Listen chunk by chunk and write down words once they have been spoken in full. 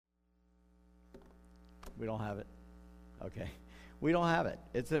We don't have it. Okay. We don't have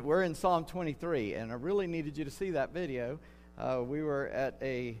it. We're in Psalm 23, and I really needed you to see that video. We were at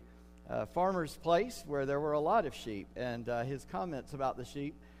a farmer's place where there were a lot of sheep, and his comments about the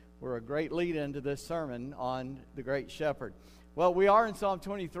sheep were a great lead into this sermon on the Great Shepherd. Well, we are in Psalm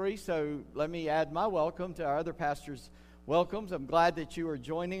 23, so let me add my welcome to our other pastors' welcomes. I'm glad that you are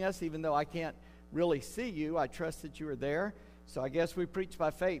joining us, even though I can't really see you. I trust that you are there. So I guess we preach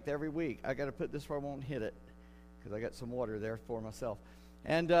by faith every week. I got to put this where I won't hit it, because I got some water there for myself.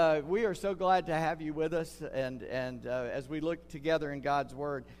 And we are so glad to have you with us, and as we look together in God's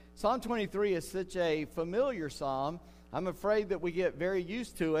Word. Psalm 23 is such a familiar psalm. I'm afraid that we get very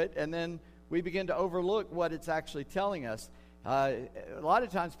used to it, and then we begin to overlook what it's actually telling us. A lot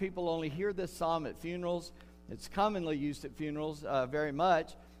of times people only hear this psalm at funerals. It's commonly used at funerals very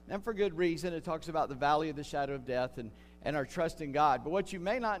much, and for good reason. It talks about the valley of the shadow of death and our trust in God. But what you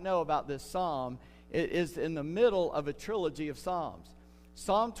may not know about this psalm, it is in the middle of a trilogy of psalms.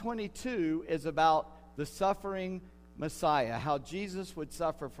 Psalm 22 is about the suffering Messiah, how Jesus would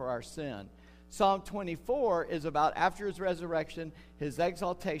suffer for our sin. Psalm 24 is about, after his resurrection, his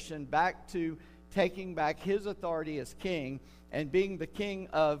exaltation back to taking back his authority as king and being the king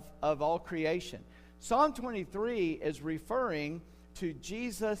of all creation. Psalm 23 is referring to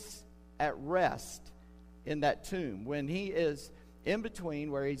Jesus at rest in that tomb, when he is in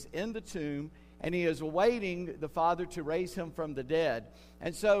between, where he's in the tomb, and he is awaiting the Father to raise him from the dead.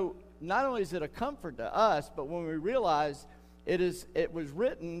 And so not only is it a comfort to us, but when we realize it was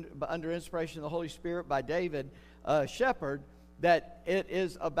written under inspiration of the Holy Spirit by David, shepherd, that it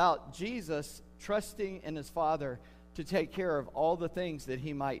is about Jesus trusting in his Father to take care of all the things that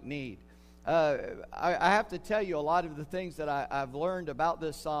he might need. I have to tell you, a lot of the things that I've learned about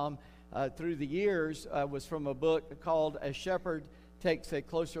this psalm through the years was from a book called A Shepherd Takes a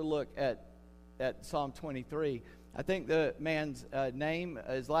Closer Look at Psalm 23. I think the man's name,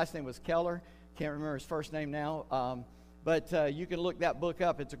 his last name was Keller. Can't remember his first name now. But you can look that book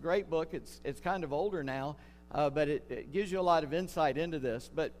up. It's a great book. It's kind of older now, but it gives you a lot of insight into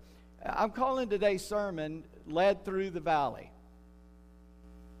this. But I'm calling today's sermon, Led Through the Valley.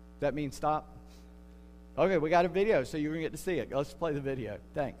 That means stop? Okay, we got a video, so you're going to get to see it. Let's play the video.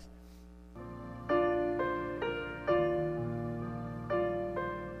 Thanks.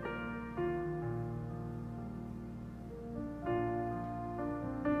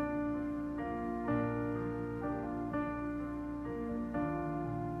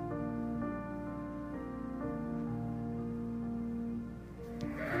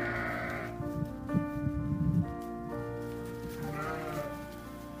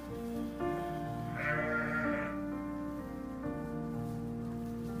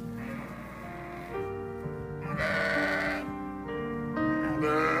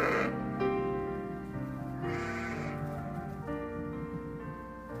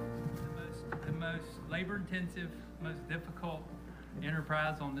 Labor-intensive, most difficult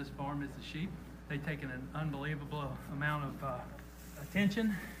enterprise on this farm is the sheep. They take an unbelievable amount of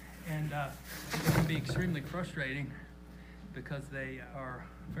attention, and it can be extremely frustrating because they are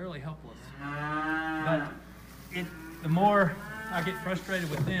fairly helpless. But the more I get frustrated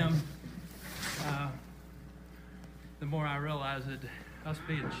with them, the more I realize that us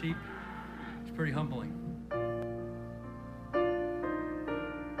being sheep is pretty humbling.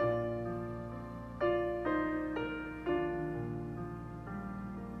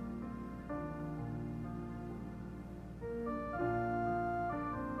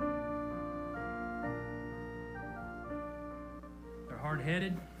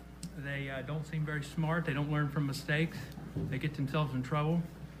 Hard-headed. They don't seem very smart. They don't learn from mistakes. They get themselves in trouble,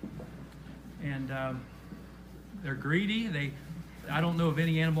 and they're greedy. I don't know of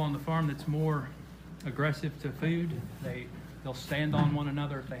any animal on the farm that's more aggressive to food. They'll stand on one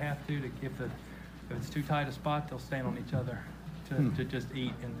another if they have to. If it's too tight a spot, they'll stand on each other to just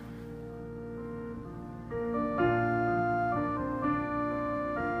eat. And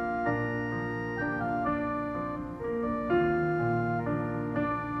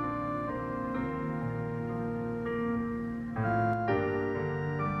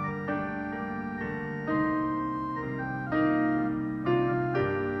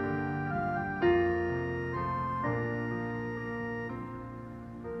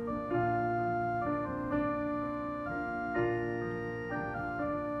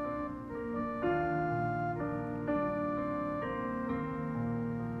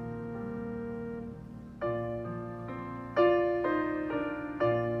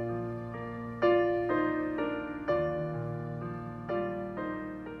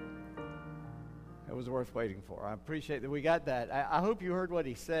worth waiting for. I appreciate that we got that. I hope you heard what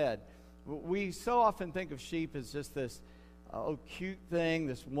he said. We so often think of sheep as just this cute thing,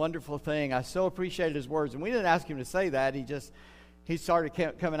 this wonderful thing. I so appreciated his words. And we didn't ask him to say that. He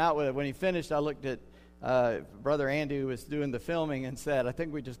started coming out with it. When he finished, I looked at Brother Andy, who was doing the filming, and said, I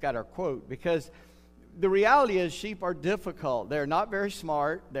think we just got our quote. Because the reality is sheep are difficult. They're not very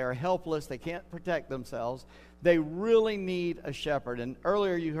smart. They're helpless. They can't protect themselves. They really need a shepherd. And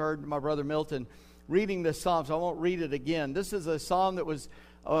earlier you heard my brother Milton reading this psalm, so I won't read it again. This is a psalm that was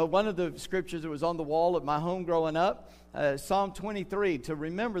one of the scriptures that was on the wall at my home growing up, Psalm 23, to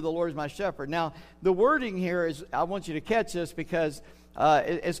remember the Lord is my shepherd. Now, the wording here is, I want you to catch this because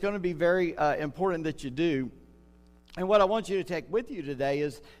it's going to be very important that you do. And what I want you to take with you today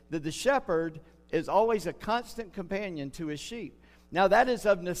is that the shepherd is always a constant companion to his sheep. Now, that is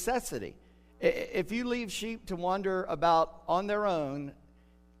of necessity. If you leave sheep to wander about on their own,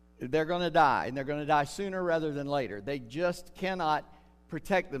 they're going to die, and they're going to die sooner rather than later. They just cannot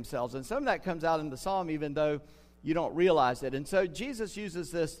protect themselves. And some of that comes out in the psalm, even though you don't realize it. And so Jesus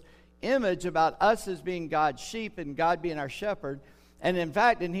uses this image about us as being God's sheep and God being our shepherd. And in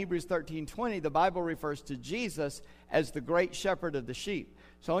fact, in Hebrews 13:20, the Bible refers to Jesus as the great shepherd of the sheep.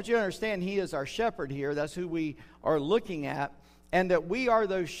 So I want you to understand he is our shepherd here. That's who we are looking at. And that we are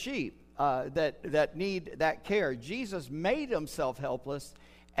those sheep that need that care. Jesus made himself helpless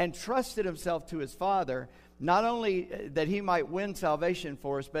and trusted himself to his Father, not only that he might win salvation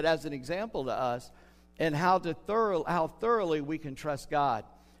for us, but as an example to us and how thoroughly we can trust God.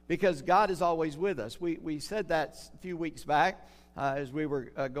 Because God is always with us. We said that a few weeks back as we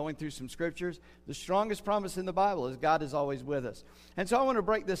were going through some scriptures. The strongest promise in the Bible is God is always with us. And so I want to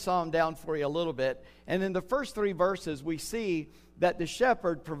break this psalm down for you a little bit. And in the first 3 verses, we see that the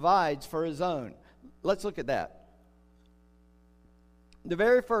shepherd provides for his own. Let's look at that. The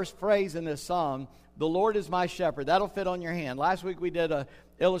very first phrase in this psalm, the Lord is my shepherd, that'll fit on your hand. Last week we did an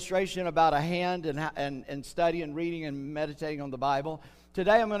illustration about a hand and study and reading and meditating on the Bible.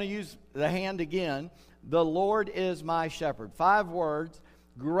 Today I'm going to use the hand again. The Lord is my shepherd. 5 words,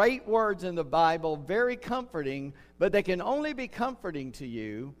 great words in the Bible, very comforting, but they can only be comforting to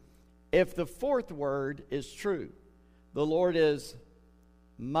you if the 4th word is true. The Lord is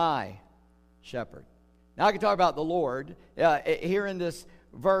my shepherd. Now I can talk about the Lord. Here in this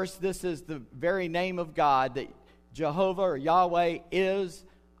verse, this is the very name of God, that Jehovah or Yahweh is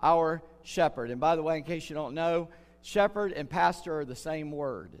our shepherd. And by the way, in case you don't know, shepherd and pastor are the same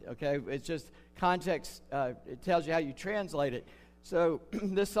word. Okay, it's just context. It tells you how you translate it. So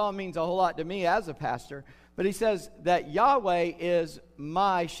this psalm means a whole lot to me as a pastor. But he says that Yahweh is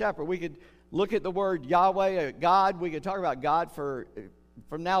my shepherd. We could look at the word Yahweh, God. We could talk about God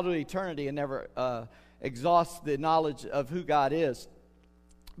from now to eternity and never exhaust the knowledge of who God is.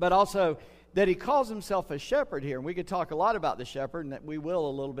 But also that he calls himself a shepherd here. And we could talk a lot about the shepherd, and that we will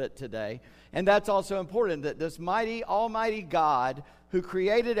a little bit today. And that's also important, that this mighty, almighty God who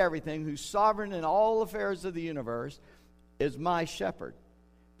created everything, who's sovereign in all affairs of the universe, is my shepherd.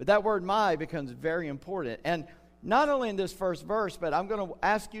 But that word my becomes very important. And not only in this first verse, but I'm going to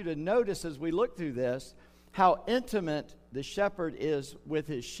ask you to notice as we look through this how intimate the shepherd is with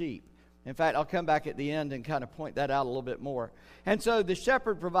his sheep. In fact, I'll come back at the end and kind of point that out a little bit more. And so the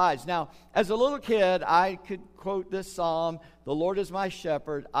shepherd provides. Now, as a little kid, I could quote this psalm, the Lord is my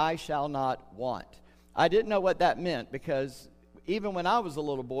shepherd, I shall not want. I didn't know what that meant because even when I was a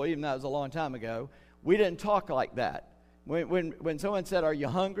little boy, even though that was a long time ago, we didn't talk like that. When someone said, are you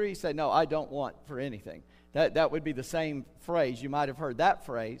hungry? You say, no, I don't want for anything. That would be the same phrase. You might have heard that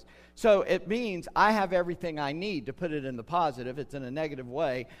phrase. So it means I have everything I need. To put it in the positive, it's in a negative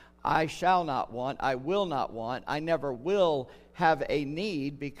way. I shall not want. I will not want. I never will have a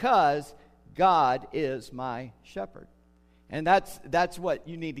need because God is my shepherd. And that's what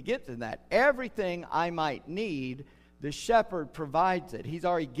you need to get to that. Everything I might need, the shepherd provides it. He's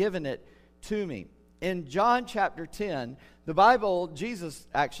already given it to me. In John chapter 10, the Bible, Jesus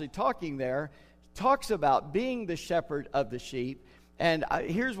actually talking there, talks about being the shepherd of the sheep. And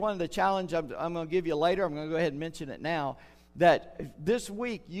here's one of the challenges I'm going to give you later. I'm going to go ahead and mention it now. That this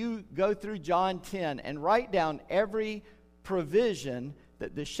week you go through John 10 and write down every provision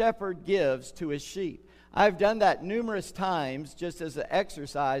that the shepherd gives to his sheep. I've done that numerous times just as an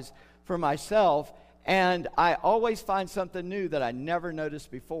exercise for myself, and I always find something new that I never noticed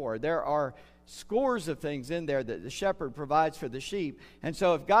before. There are scores of things in there that the shepherd provides for the sheep. And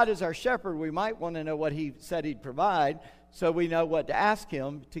so if God is our shepherd, we might want to know what he said he'd provide, so we know what to ask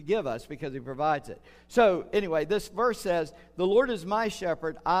him to give us because he provides it. So anyway, this verse says, the Lord is my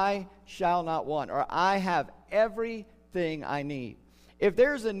shepherd, I shall not want, or I have everything I need. If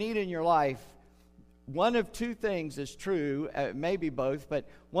there's a need in your life, one of two things is true, maybe both, but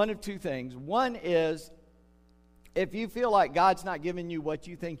one of two things. One is, if you feel like God's not giving you what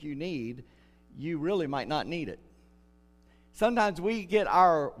you think you need, you really might not need it. Sometimes we get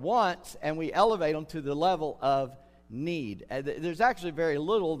our wants and we elevate them to the level of need. There's actually very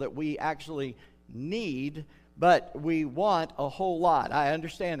little that we actually need, but we want a whole lot. I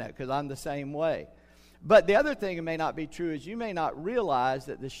understand that because I'm the same way. But the other thing that may not be true is you may not realize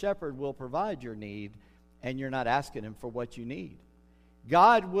that the shepherd will provide your need and you're not asking him for what you need.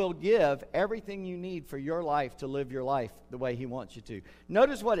 God will give everything you need for your life to live your life the way he wants you to.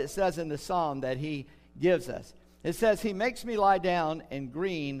 Notice what it says in the psalm that he gives us. It says, he makes me lie down in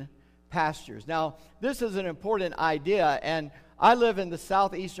green pastures. Now, this is an important idea, and I live in the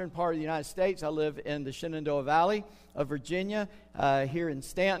southeastern part of the United States. I live in the Shenandoah Valley of Virginia, here in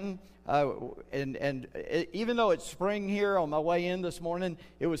Stanton. Even though it's spring here, on my way in this morning,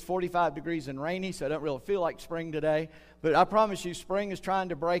 it was 45 degrees and rainy, so I don't really feel like spring today. But I promise you, spring is trying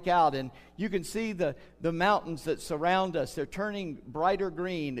to break out, and you can see the mountains that surround us. They're turning brighter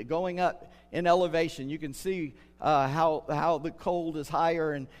green, going up in elevation. You can see how the cold is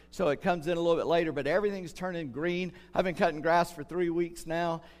higher, and so it comes in a little bit later, but everything's turning green. I've been cutting grass for 3 weeks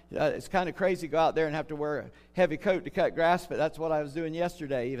now. It's kind of crazy to go out there and have to wear a heavy coat to cut grass, but that's what I was doing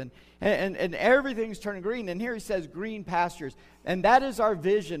yesterday even. And everything's turning green, and here he says green pastures, and that is our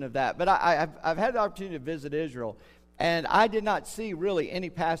vision of that. But I've had the opportunity to visit Israel, and I did not see really any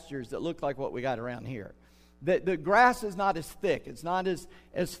pastures that look like what we got around here. The grass is not as thick. It's not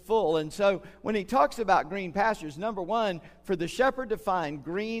as full. And so when he talks about green pastures, number one, for the shepherd to find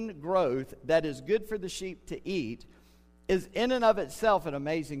green growth that is good for the sheep to eat is in and of itself an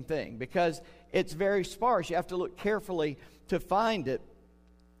amazing thing because it's very sparse. You have to look carefully to find it.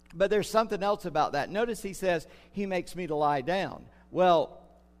 But there's something else about that. Notice he says, he makes me to lie down. Well,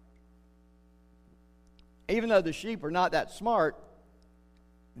 even though the sheep are not that smart,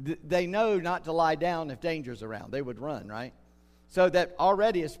 they know not to lie down if danger's around. They would run, right? So that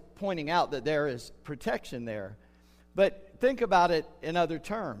already is pointing out that there is protection there. But think about it in other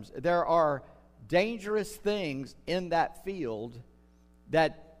terms. There are dangerous things in that field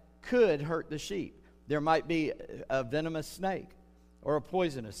that could hurt the sheep. There might be a venomous snake or a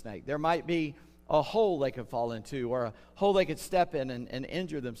poisonous snake. There might be a hole they could fall into or a hole they could step in and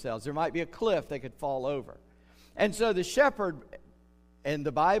injure themselves. There might be a cliff they could fall over. And so the shepherd in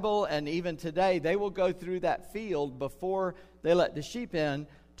the Bible and even today, they will go through that field before they let the sheep in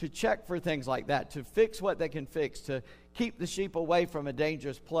to check for things like that, to fix what they can fix, to keep the sheep away from a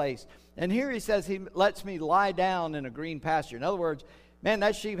dangerous place. And here he says he lets me lie down in a green pasture. In other words, man,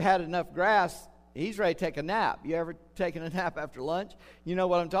 that sheep had enough grass. He's ready to take a nap. You ever taken a nap after lunch? You know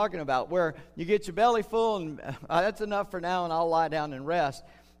what I'm talking about, where you get your belly full and that's enough for now and I'll lie down and rest.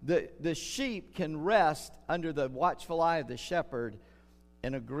 The sheep can rest under the watchful eye of the shepherd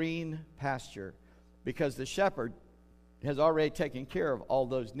in a green pasture because the shepherd has already taken care of all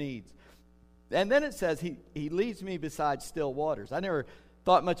those needs. And then it says he leads me beside still waters. I never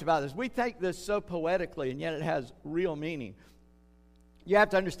thought much about this. We take this so poetically, and yet it has real meaning. You have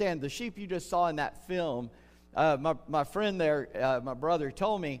to understand, the sheep you just saw in that film, my friend there, my brother,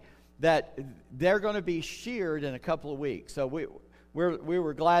 told me that they're going to be sheared in a couple of weeks. So we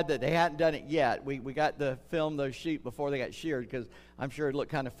were glad that they hadn't done it yet. We got to film those sheep before they got sheared because I'm sure it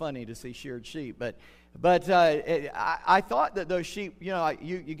looked kind of funny to see sheared sheep. But I thought that those sheep,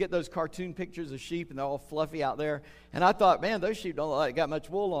 you get those cartoon pictures of sheep and they're all fluffy out there. And I thought, man, those sheep don't look like they got much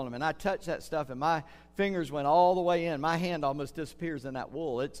wool on them. And I touched that stuff and my fingers went all the way in. My hand almost disappears in that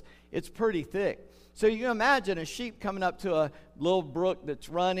wool. It's pretty thick. So you can imagine a sheep coming up to a little brook that's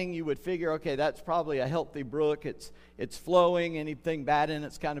running. You would figure, okay, that's probably a healthy brook. It's flowing. Anything bad in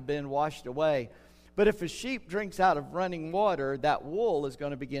it's kind of been washed away. But if a sheep drinks out of running water, that wool is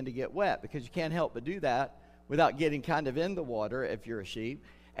going to begin to get wet because you can't help but do that without getting kind of in the water if you're a sheep.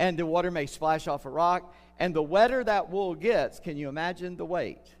 And the water may splash off a rock. And the wetter that wool gets, can you imagine the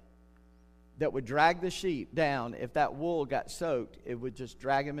weight that would drag the sheep down? If that wool got soaked, it would just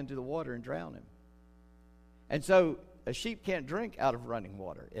drag him into the water and drown him. And so a sheep can't drink out of running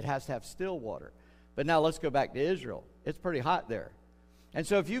water. It has to have still water. But now let's go back to Israel. It's pretty hot there. And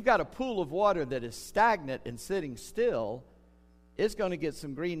so if you've got a pool of water that is stagnant and sitting still, it's going to get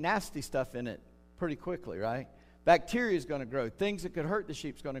some green nasty stuff in it pretty quickly, right? Bacteria is going to grow. Things that could hurt the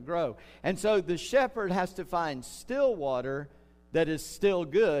sheep is going to grow. And so the shepherd has to find still water that is still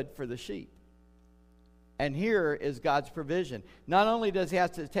good for the sheep. And here is God's provision. Not only does he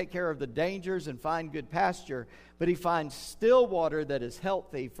have to take care of the dangers and find good pasture, but he finds still water that is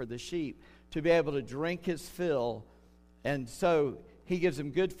healthy for the sheep to be able to drink his fill. And so He gives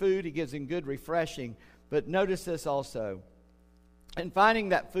him good food. He gives him good refreshing. But notice this also. In finding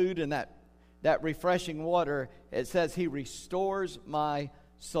that food and that refreshing water, it says he restores my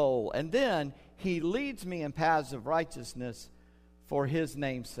soul. And then he leads me in paths of righteousness for his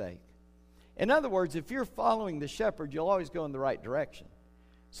name's sake. In other words, if you're following the shepherd, you'll always go in the right direction.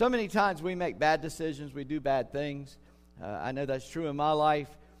 So many times we make bad decisions, we do bad things. I know that's true in my life.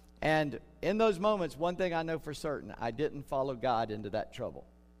 And in those moments, one thing I know for certain, I didn't follow God into that trouble.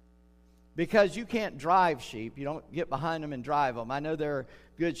 Because you can't drive sheep. You don't get behind them and drive them. I know there are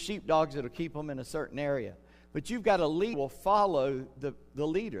good sheepdogs that will keep them in a certain area. But you've got a leader who will follow the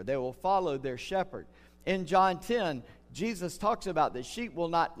leader. They will follow their shepherd. In John 10, Jesus talks about that sheep will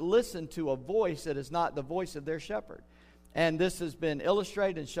not listen to a voice that is not the voice of their shepherd. And this has been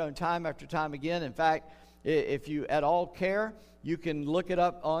illustrated and shown time after time again. In fact, if you at all care, you can look it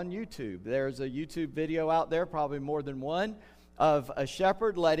up on YouTube. There's a YouTube video out there, probably more than one, of a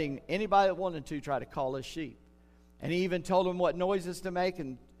shepherd letting anybody that wanted to try to call his sheep. And he even told them what noises to make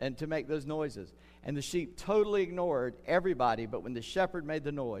and to make those noises. And the sheep totally ignored everybody, but when the shepherd made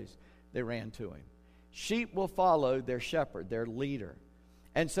the noise, they ran to him. Sheep will follow their shepherd, their leader.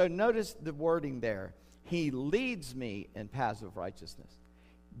 And so notice the wording there. He leads me in paths of righteousness.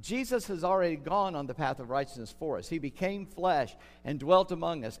 Jesus has already gone on the path of righteousness for us. He became flesh and dwelt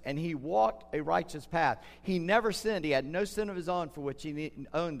among us, and he walked a righteous path. He never sinned. He had no sin of his own for which he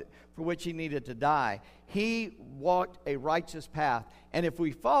needed to die. He walked a righteous path, and if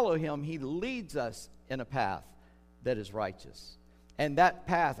we follow him, he leads us in a path that is righteous. And that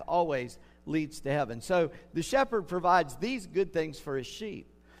path always leads to heaven. So the shepherd provides these good things for his sheep.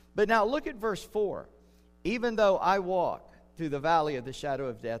 But now look at verse 4. Even though I walk through the valley of the shadow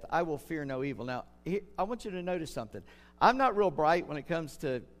of death, I will fear no evil. Now, I want you to notice something. I'm not real bright when it comes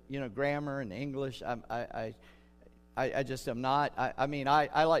to, grammar and English. I just am not.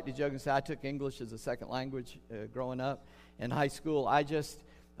 I like to joke and say I took English as a second language growing up in high school.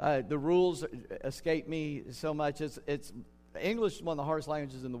 The rules escape me so much. English is one of the hardest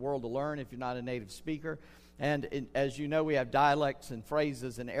languages in the world to learn if you're not a native speaker. And as you know, we have dialects and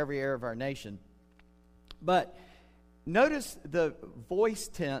phrases in every area of our nation. But notice the voice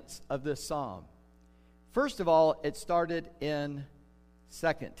tense of this psalm. First of all, it started in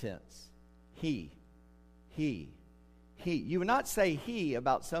second tense. He. You would not say he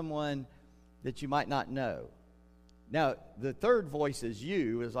about someone that you might not know. Now, the third voice is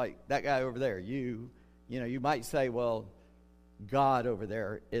you, is like that guy over there. You might say, well, God over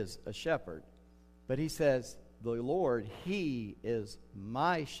there is a shepherd. But he says, the Lord, he is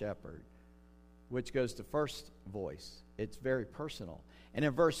my shepherd, which goes to first voice. It's very personal. And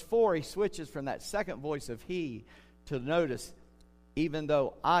in verse 4, he switches from that second voice of he to notice, even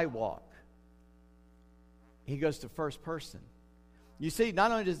though I walk. He goes to first person. You see,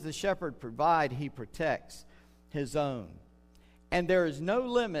 not only does the shepherd provide, he protects his own. And there is no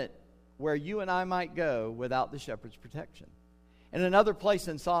limit where you and I might go without the shepherd's protection. In another place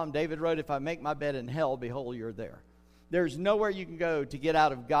in Psalm, David wrote, if I make my bed in hell, behold, you're there. There's nowhere you can go to get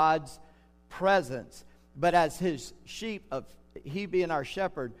out of God's presence. But as his sheep, he being our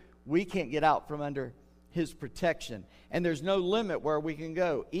shepherd, we can't get out from under his protection. And there's no limit where we can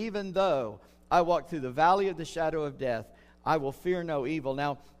go. Even though I walk through the valley of the shadow of death, I will fear no evil.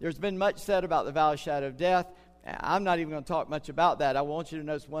 Now, there's been much said about the valley of the shadow of death. I'm not even going to talk much about that. I want you to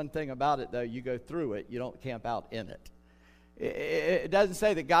notice one thing about it, though. You go through it. You don't camp out in it. It doesn't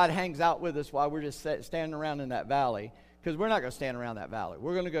say that God hangs out with us while we're just standing around in that valley, because we're not going to stand around that valley.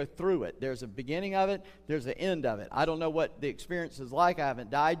 We're going to go through it. There's a beginning of it. There's an end of it. I don't know what the experience is like. I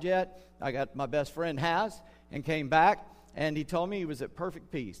haven't died yet. My best friend has and came back, and he told me he was at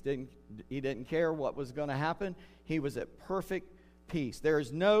perfect peace. He didn't care what was going to happen. He was at perfect peace. There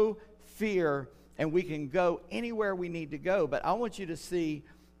is no fear, and we can go anywhere we need to go. But I want you to see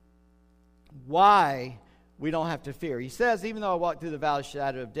why we don't have to fear. He says, even though I walk through the valley of the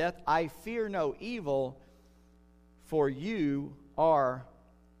shadow of death, I fear no evil, for you are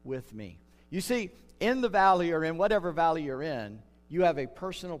with me. You see, in the valley or in whatever valley you're in, you have a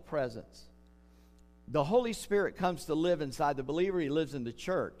personal presence. The Holy Spirit comes to live inside the believer. He lives in the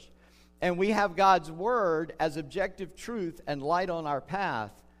church. And we have God's Word as objective truth and light on our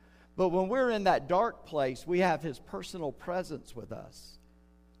path. But when we're in that dark place, we have His personal presence with us.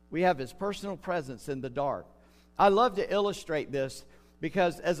 We have His personal presence in the dark. I love to illustrate this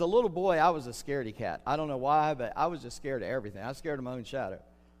because as a little boy, I was a scaredy cat. I don't know why, but I was just scared of everything. I was scared of my own shadow.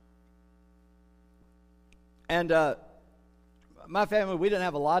 And my family, we didn't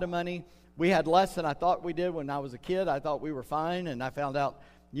have a lot of money. We had less than I thought we did when I was a kid. I thought we were fine, and I found out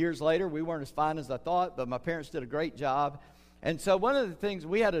years later we weren't as fine as I thought, but my parents did a great job. And so one of the things,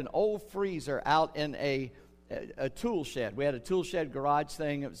 we had an old freezer out in a tool shed. We had a tool shed garage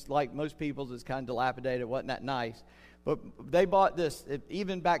thing. It was like most people's. It's kind of dilapidated. It wasn't that nice. But they bought this.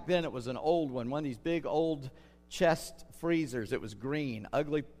 Even back then, it was an old one of these big old chest freezers. It was green,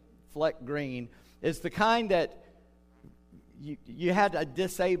 ugly fleck green. It's the kind that you had to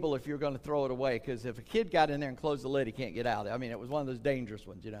disable if you were going to throw it away, because if a kid got in there and closed the lid, he can't get out. I mean, it was one of those dangerous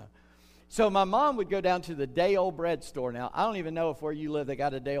ones, you know. So my mom would go down to the day-old bread store. Now, I don't even know if where you live they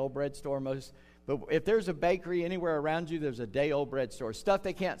got a day-old bread store but if there's a bakery anywhere around you, there's a day-old bread store. Stuff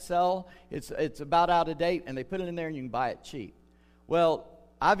they can't sell, it's about out of date, and they put it in there and you can buy it cheap. Well,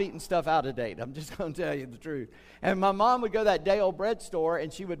 I've eaten stuff out of date. I'm just going to tell you the truth. And my mom would go to that day-old bread store,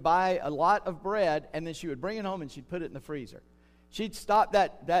 and she would buy a lot of bread, and then she would bring it home, and she'd put it in the freezer. She'd stop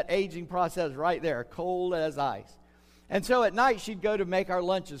that aging process right there, cold as ice. And so at night, she'd go to make our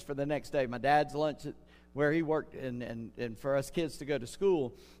lunches for the next day. My dad's lunch where he worked and for us kids to go to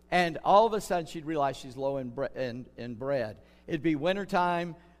school. And all of a sudden, she'd realize she's low in bread. It'd be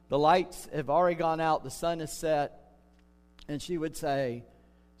wintertime. The lights have already gone out. The sun is set. And she would say,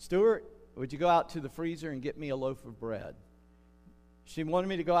 Stuart, would you go out to the freezer and get me a loaf of bread? She wanted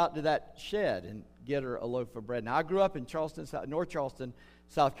me to go out to that shed and get her a loaf of bread. Now, I grew up in North Charleston,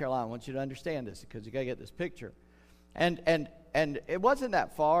 South Carolina. I want you to understand this because you got to get this picture. And it wasn't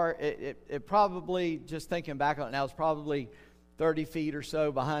that far. It probably, just thinking back on it now, it's probably 30 feet or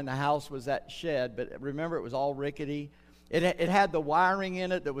so behind the house was that shed. But remember, it was all rickety. It had the wiring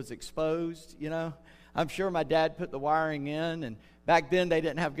in it that was exposed, you know. I'm sure my dad put the wiring in, and back then they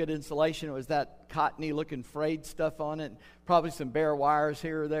didn't have good insulation. It was that cottony-looking frayed stuff on it, probably some bare wires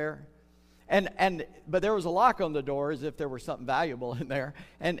here or there. But there was a lock on the door as if there was something valuable in there.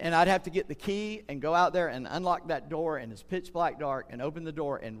 And I'd have to get the key and go out there and unlock that door, and it's pitch black dark, and open the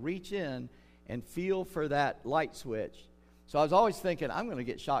door and reach in and feel for that light switch. So I was always thinking, I'm going to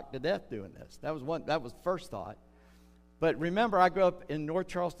get shocked to death doing this. That was first thought. But remember, I grew up in North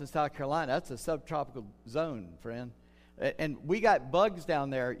Charleston, South Carolina. That's a subtropical zone, friend. And we got bugs down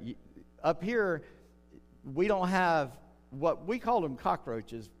there. Up here, we don't have what we call them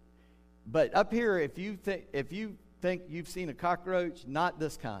cockroaches. But up here, if you think you've seen a cockroach, not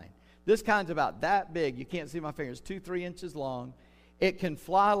this kind. This kind's about that big. You can't see my fingers. 2-3 inches long. It can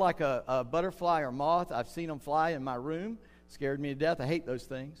fly like a butterfly or moth. I've seen them fly in my room. Scared me to death. I hate those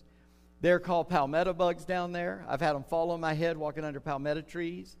things. They're called palmetto bugs down there. I've had them fall on my head walking under palmetto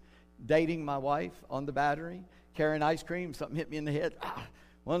trees, dating my wife on the Battery, carrying ice cream. Something hit me in the head.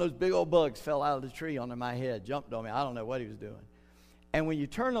 One of those big old bugs fell out of the tree onto my head, jumped on me. I don't know what he was doing. And when you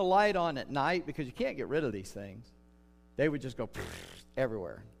turn the light on at night, because you can't get rid of these things, they would just go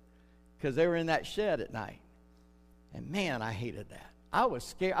everywhere because they were in that shed at night. And man, I hated that. I was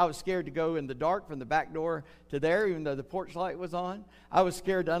scared to go in the dark from the back door to there, even though the porch light was on. I was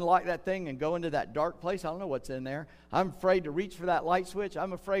scared to unlock that thing and go into that dark place. I don't know what's in there. I'm afraid to reach for that light switch.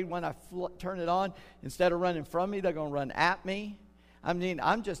 I'm afraid when I turn it on, instead of running from me, they're going to run at me. I mean,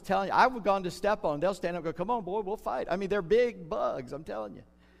 I'm just telling you, I've gone to step on them. They'll stand up and go, come on, boy, we'll fight. I mean, they're big bugs, I'm telling you.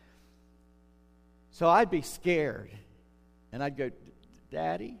 So I'd be scared. And I'd go,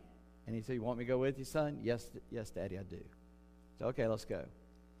 Daddy? And he'd say, you want me to go with you, son? Yes, Daddy, I do. So, okay, let's go.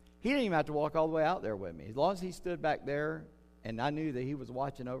 He didn't even have to walk all the way out there with me. As long as he stood back there and I knew that he was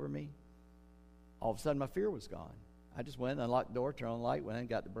watching over me, all of a sudden my fear was gone. I just went, unlocked the door, turned on the light, went in,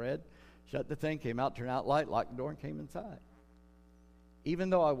 got the bread, shut the thing, came out, turned out the light, locked the door, and came inside.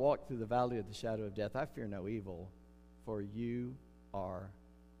 Even though I walk through the valley of the shadow of death, I fear no evil, for you are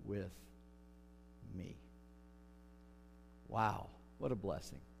with me. Wow, what a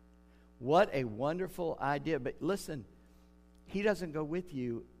blessing. What a wonderful idea. But listen, he doesn't go with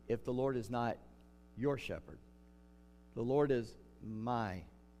you if the Lord is not your shepherd. The Lord is my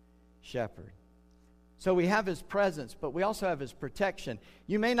shepherd. So we have his presence, but we also have his protection.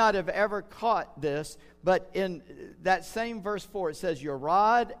 You may not have ever caught this, but in that same verse 4, it says, your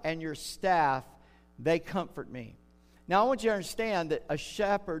rod and your staff, they comfort me. Now, I want you to understand that a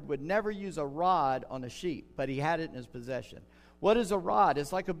shepherd would never use a rod on a sheep, but he had it in his possession. What is a rod?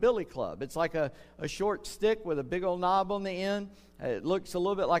 It's like a billy club. It's like a short stick with a big old knob on the end. It looks a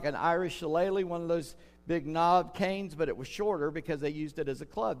little bit like an Irish shillelagh, one of those big knob canes, but it was shorter because they used it as a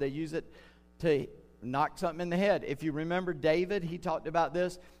club. They use it to knock something in the head. If you remember David, he talked about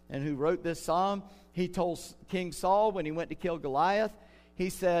this, and who wrote this psalm, he told King Saul when he went to kill Goliath, he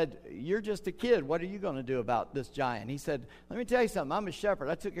said, you're just a kid. What are you going to do about this giant? He said, let me tell you something. I'm a shepherd.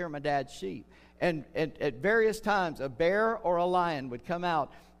 I took care of my dad's sheep. And at various times, a bear or a lion would come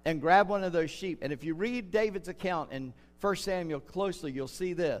out and grab one of those sheep. And if you read David's account in 1 Samuel closely, you'll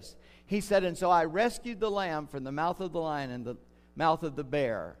see this. He said, and so I rescued the lamb from the mouth of the lion and the mouth of the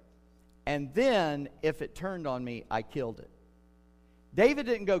bear. And then, if it turned on me, I killed it. David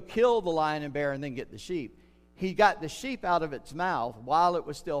didn't go kill the lion and bear and then get the sheep. He got the sheep out of its mouth while it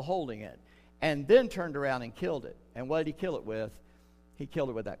was still holding it, and then turned around and killed it. And what did he kill it with? He killed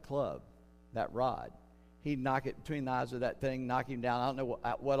it with that club, that rod. He'd knock it between the eyes of that thing, knock him down. I don't know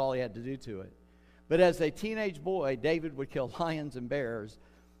what all he had to do to it. But as a teenage boy, David would kill lions and bears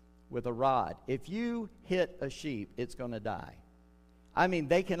with a rod. If you hit a sheep, it's going to die. I mean,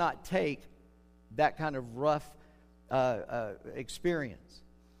 they cannot take that kind of rough experience.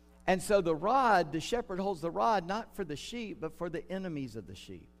 And so the rod, the shepherd holds the rod not for the sheep, but for the enemies of the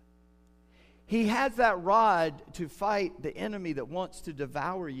sheep. He has that rod to fight the enemy that wants to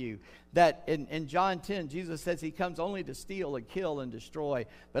devour you. That in John 10, Jesus says he comes only to steal and kill and destroy.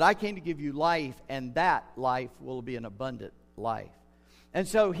 But I came to give you life, and that life will be an abundant life. And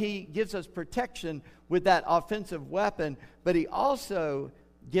so he gives us protection with that offensive weapon, but he also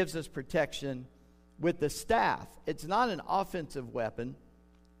gives us protection with the staff. It's not an offensive weapon.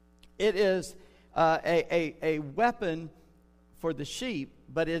 It is a weapon for the sheep,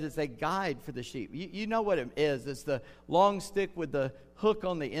 but it is a guide for the sheep. You know what it is. It's the long stick with the hook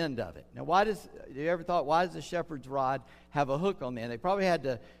on the end of it. Now, have you ever thought, why does the shepherd's rod have a hook on the end? They probably had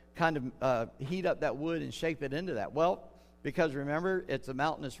to kind of heat up that wood and shape it into that. Well, because remember, it's a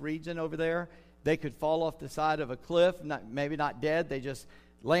mountainous region over there. They could fall off the side of a cliff, maybe not dead. They just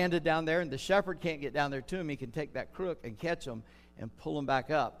landed down there, and the shepherd can't get down there to them. He can take that crook and catch them and pull them back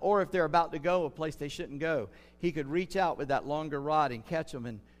up. Or if they're about to go a place they shouldn't go, he could reach out with that longer rod and catch them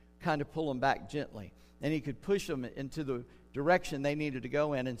and kind of pull them back gently. And he could push them into the direction they needed to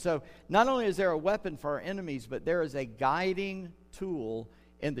go in. And so not only is there a weapon for our enemies, but there is a guiding tool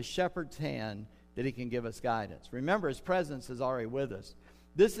in the shepherd's hand that he can give us guidance. Remember, his presence is already with us.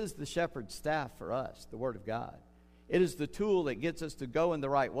 This is the shepherd's staff for us, the Word of God. It is the tool that gets us to go in the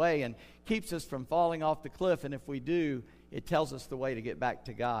right way and keeps us from falling off the cliff. And if we do, it tells us the way to get back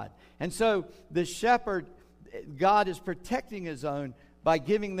to God. And so the shepherd, God is protecting his own by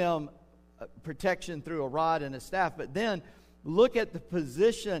giving them protection through a rod and a staff. But then look at the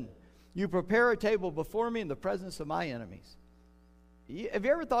position. You prepare a table before me in the presence of my enemies. Have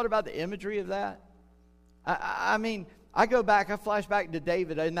you ever thought about the imagery of that? I mean, I flash back to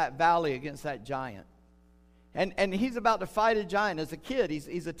David in that valley against that giant. And he's about to fight a giant as a kid.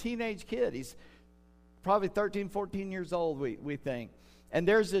 He's a teenage kid. He's probably 13, 14 years old, we think. And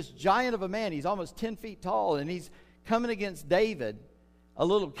there's this giant of a man. He's almost 10 feet tall, and he's coming against David, a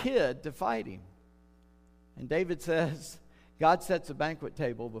little kid, to fight him. And David says, God sets a banquet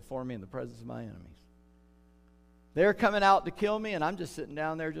table before me in the presence of my enemies. They're coming out to kill me, and I'm just sitting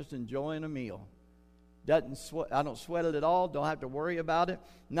down there just enjoying a meal. I don't sweat it at all. Don't have to worry about it.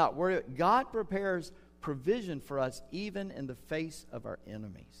 Not worry. God prepares provision for us even in the face of our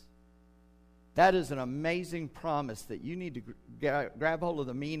enemies. That is an amazing promise that you need to grab hold of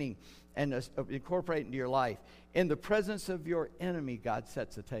the meaning and incorporate into your life. In the presence of your enemy, God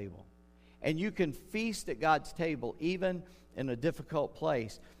sets a table. And you can feast at God's table even in a difficult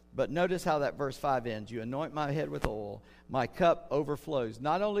place. But notice how that verse 5 ends. You anoint my head with oil. My cup overflows.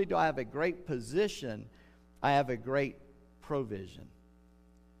 Not only do I have a great position, I have a great provision.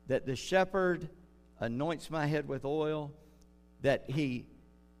 That the shepherd anoints my head with oil, that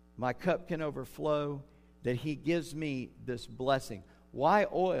my cup can overflow, that he gives me this blessing. Why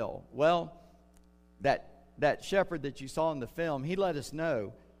oil? Well, that shepherd that you saw in the film, he let us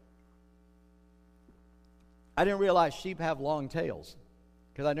know. I didn't realize sheep have long tails,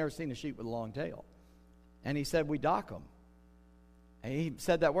 because I'd never seen a sheep with a long tail. And he said, we dock them. And he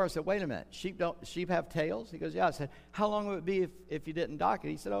said that word. I said, wait a minute, sheep have tails? He goes, yeah. I said, how long would it be if you didn't dock it?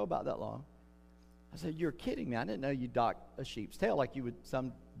 He said, about that long. I said, you're kidding me. I didn't know you dock a sheep's tail like you would.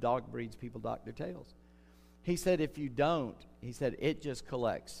 Some dog breeds, people dock their tails. He said, if you don't, he said, it just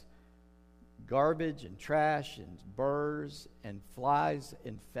collects garbage and trash and burrs, and flies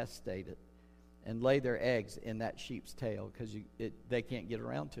infestate it and lay their eggs in that sheep's tail because they can't get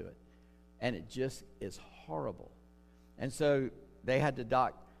around to it. And it just is horrible. And so they had to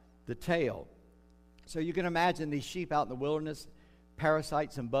dock the tail. So you can imagine these sheep out in the wilderness,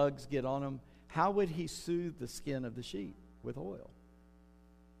 parasites and bugs get on them. How would he soothe the skin of the sheep? With oil.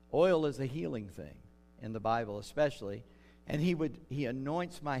 Oil is a healing thing in the Bible especially. And he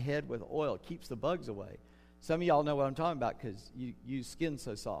anoints my head with oil, keeps the bugs away. Some of y'all know what I'm talking about because you skin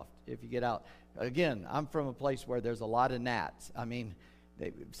so soft if you get out. Again, I'm from a place where there's a lot of gnats. I mean,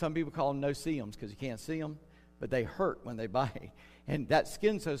 some people call them no-see-ums because you can't see them, but they hurt when they bite. And that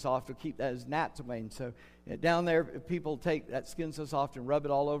skin so soft will keep those gnats away. And so down there, people take that skin so soft and rub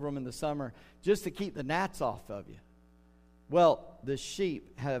it all over them in the summer just to keep the gnats off of you. Well, the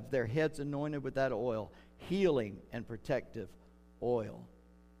sheep have their heads anointed with that oil, healing and protective oil.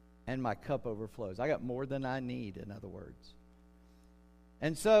 And my cup overflows. I got more than I need, in other words.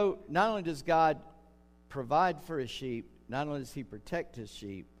 And so, not only does God provide for his sheep, not only does he protect his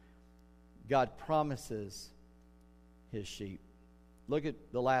sheep, God promises his sheep. Look at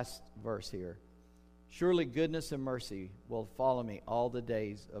the last verse here. Surely goodness and mercy will follow me all the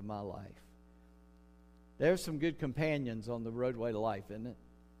days of my life. There's some good companions on the roadway to life, isn't it?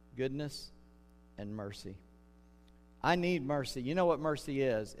 Goodness and mercy. I need mercy. You know what mercy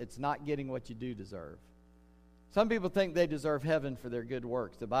is? It's not getting what you do deserve. Some people think they deserve heaven for their good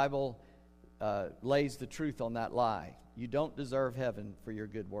works. The Bible lays the truth on that lie. You don't deserve heaven for your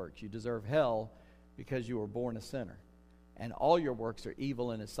good works. You deserve hell because you were born a sinner. And all your works are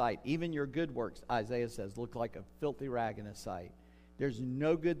evil in his sight. Even your good works, Isaiah says, look like a filthy rag in his sight. There's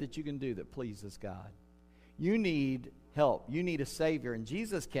no good that you can do that pleases God. You need help. You need a Savior. And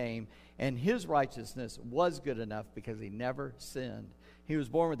Jesus came, and his righteousness was good enough because he never sinned. He was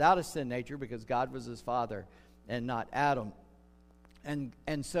born without a sin nature because God was his father and not Adam.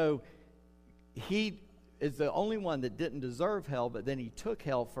 And so he is the only one that didn't deserve hell, but then he took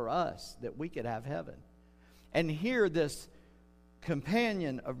hell for us that we could have heaven. And here, this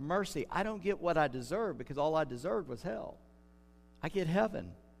companion of mercy, I don't get what I deserve because all I deserved was hell. I get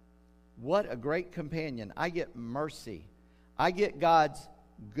heaven. What a great companion. I get mercy. I get God's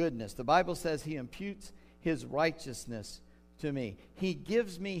goodness. The Bible says he imputes his righteousness to me. He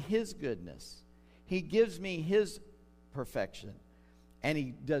gives me his goodness. He gives me his perfection. And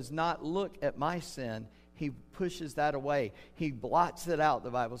he does not look at my sin. He pushes that away. He blots it out,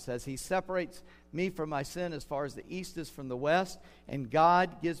 the Bible says. He separates me from my sin as far as the east is from the west. And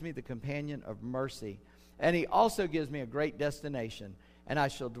God gives me the companion of mercy. And he also gives me a great destination. And I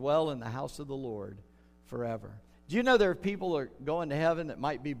shall dwell in the house of the Lord forever. Do you know there are people who are going to heaven that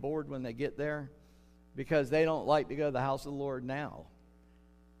might be bored when they get there because they don't like to go to the house of the Lord now?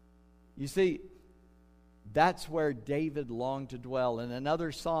 You see, that's where David longed to dwell. In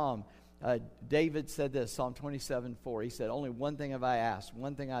another psalm, David said this, Psalm 27:4. He said, only one thing have I asked,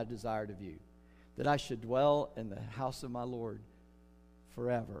 one thing I desired of you, that I should dwell in the house of my Lord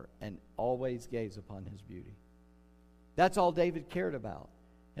forever and always gaze upon his beauty. That's all David cared about.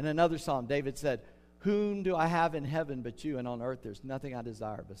 In another psalm, David said, whom do I have in heaven but you, and on earth there's nothing I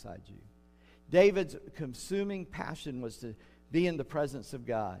desire besides you. David's consuming passion was to be in the presence of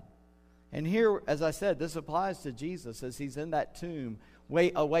God. And here, as I said, this applies to Jesus as he's in that tomb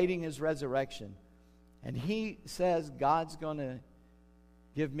awaiting his resurrection. And he says, God's going to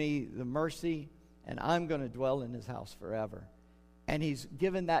give me the mercy, and I'm going to dwell in his house forever. And he's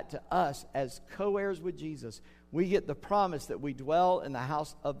given that to us as co-heirs with Jesus. We get the promise that we dwell in the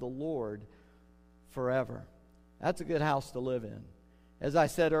house of the Lord forever. That's a good house to live in. As I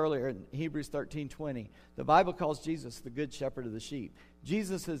said earlier in Hebrews 13:20, the Bible calls Jesus the good shepherd of the sheep.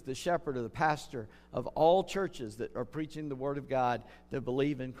 Jesus is the shepherd or the pastor of all churches that are preaching the word of God, that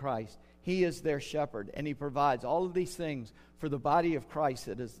believe in Christ. He is their shepherd, and he provides all of these things for the body of Christ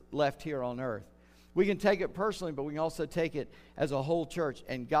that is left here on earth. We can take it personally, but we can also take it as a whole church.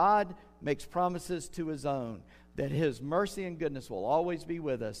 And God makes promises to his own that his mercy and goodness will always be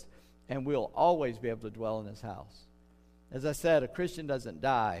with us, and we'll always be able to dwell in his house. As I said, a Christian doesn't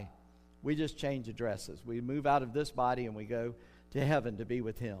die. We just change addresses. We move out of this body and we go to heaven to be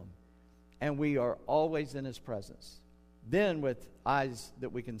with him. And we are always in his presence. Then with eyes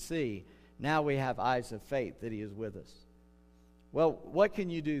that we can see, now we have eyes of faith that he is with us. Well, what can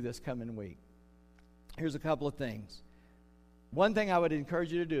you do this coming week? Here's a couple of things. One thing I would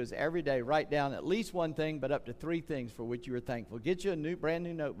encourage you to do is every day write down at least one thing, but up to 3 things for which you are thankful. Get you a brand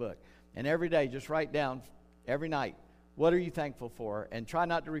new notebook, and every day just write down every night, what are you thankful for? And try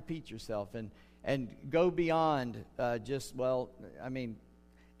not to repeat yourself, and go beyond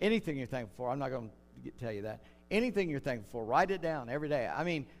anything you're thankful for. I'm not going to tell you that. Anything you're thankful for, write it down every day.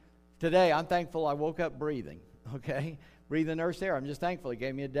 Today I'm thankful I woke up breathing, okay? Breathing earth's air. I'm just thankful he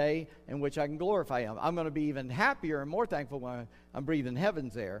gave me a day in which I can glorify him. I'm going to be even happier and more thankful when I'm breathing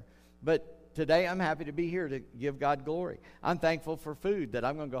heaven's air. But today I'm happy to be here to give God glory. I'm thankful for food that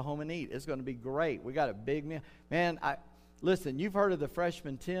I'm going to go home and eat. It's going to be great. We got a big meal. Man, listen, you've heard of the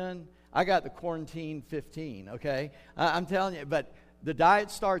freshman 10. I got the quarantine 15, okay? I'm telling you, but the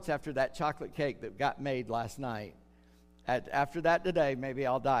diet starts after that chocolate cake that got made last night. After that today, maybe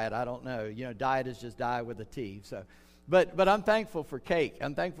I'll diet. I don't know. Diet is just die with a T. So, but I'm thankful for cake.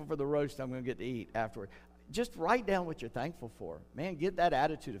 I'm thankful for the roast I'm going to get to eat afterward. just write down what you're thankful for. Man, get that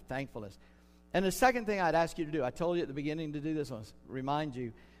attitude of thankfulness. And the second thing I'd ask you to do, I told you at the beginning to do this, I want to remind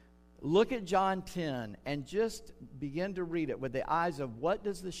you, look at John 10 and just begin to read it with the eyes of what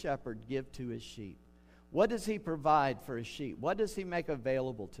does the shepherd give to his sheep? What does he provide for his sheep? What does he make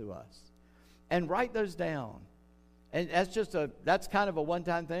available to us? And write those down. And that's kind of a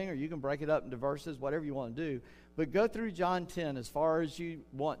one-time thing, or you can break it up into verses, whatever you want to do. But go through John 10 as far as you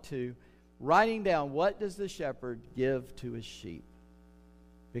want to, writing down what does the shepherd give to his sheep,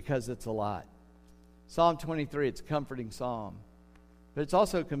 because it's a lot. Psalm 23, it's a comforting psalm, but it's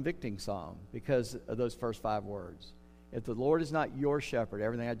also a convicting psalm because of those first 5 words. If the Lord is not your shepherd,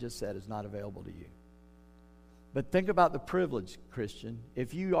 everything I just said is not available to you. But think about the privilege, Christian.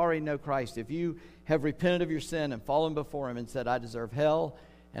 If you already know Christ, if you have repented of your sin and fallen before him and said, I deserve hell,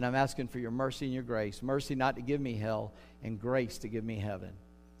 and I'm asking for your mercy and your grace, mercy not to give me hell, and grace to give me heaven.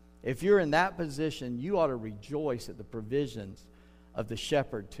 If you're in that position, you ought to rejoice at the provisions of the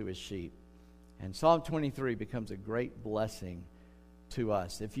shepherd to his sheep. And Psalm 23 becomes a great blessing to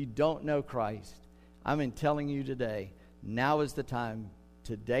us. If you don't know Christ, I'm telling you today, now is the time,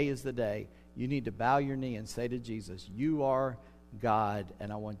 today is the day. You need to bow your knee and say to Jesus, you are God,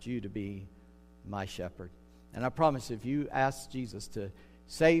 and I want you to be my shepherd. And I promise if you ask Jesus to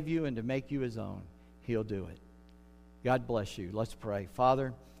save you and to make you his own, he'll do it. God bless you. Let's pray.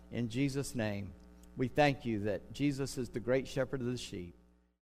 Father, in Jesus' name, we thank you that Jesus is the great shepherd of the sheep.